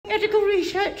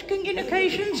research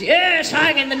communications? Yes,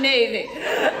 I'm in the Navy.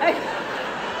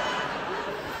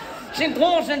 It's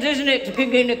important, isn't it, to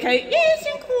communicate? Yes,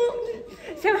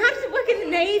 important. So how does it work in the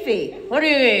Navy? What do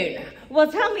you mean?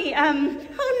 Well, tell me, Oh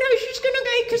no, she's going to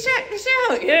make us act this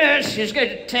out. Yes, she's going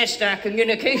to test our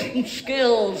communication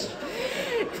skills.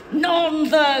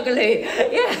 Non-verbally.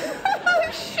 yeah.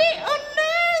 Oh shit, I'm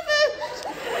nervous.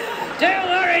 Don't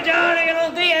worry, darling,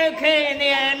 it'll be okay in the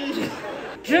end.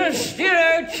 Just,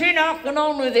 chin up and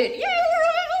on with it. Yeah, all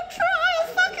right, I'll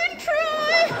fucking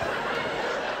try.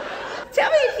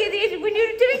 Tell me, when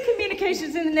you're doing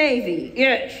communications in the Navy,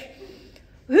 Yes.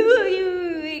 who are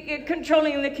you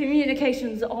controlling the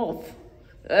communications of?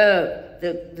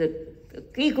 The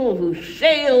people who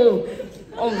sail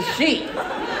on the sea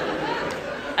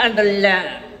and the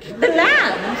land. The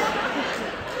land?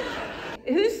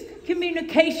 Whose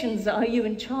communications are you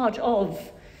in charge of?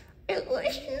 It's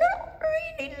not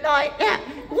really like that.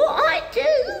 What I do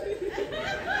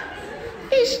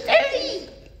is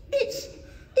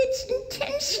it's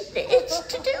intense. It's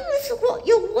to do with what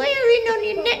you're wearing on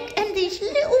your neck and these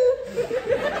little...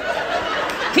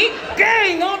 Keep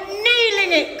going, I'm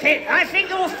nailing it, Kit. I think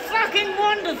you're fucking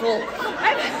wonderful.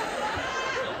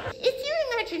 If you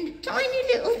imagine a tiny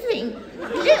little thing,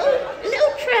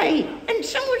 little tray, and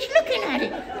someone's looking at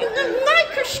it in the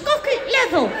microscopic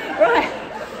level, right?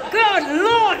 God,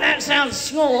 Lord, that sounds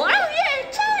small. Oh yeah,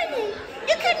 tiny.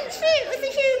 You couldn't see it with the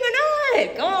human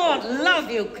eye. God, love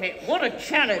you, Kit. What a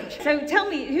challenge. So tell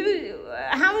me,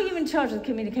 how are you in charge of the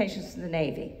communications in the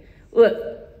Navy?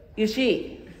 Well, you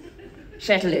see,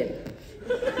 settle in.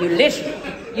 You listen.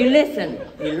 You listen.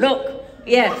 You look.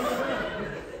 Yes.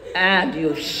 And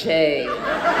you say.